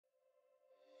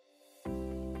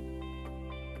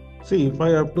See, if I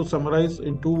have to summarize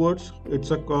in two words,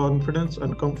 it's a confidence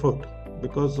and comfort.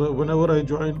 Because whenever I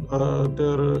join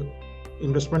their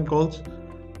investment calls,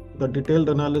 the detailed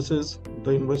analysis,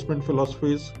 the investment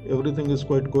philosophies, everything is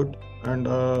quite good. And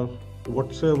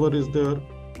whatsoever is there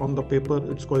on the paper,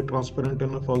 it's quite transparent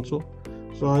enough also.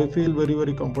 So I feel very,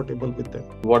 very comfortable with them.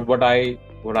 What I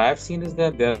have seen is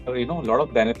that there are a lot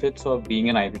of benefits of being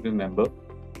an IPP member.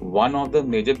 One of the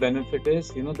major benefit is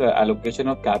the allocation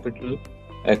of capital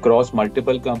across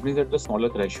multiple companies at a smaller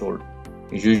threshold.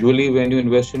 Usually, when you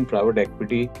invest in private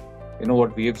equity,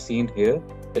 what we have seen here,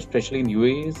 especially in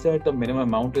UAE, is that the minimum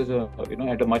amount is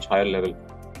at a much higher level.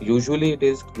 Usually, it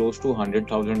is close to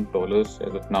 $100,000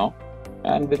 as of now,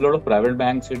 and with a lot of private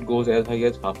banks, it goes as high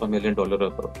as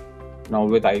 $500,000. Now,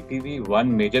 with IPV,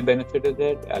 one major benefit is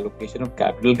that allocation of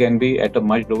capital can be at a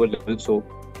much lower level. So,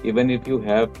 even if you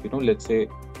have, let's say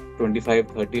 25,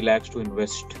 30 lakhs to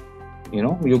invest,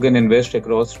 you can invest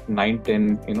across 9,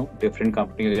 10, different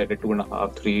companies at a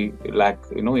 2.5, 3 lakh,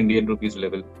 Indian rupees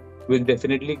level, which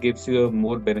definitely gives you a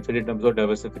more benefit in terms of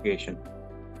diversification.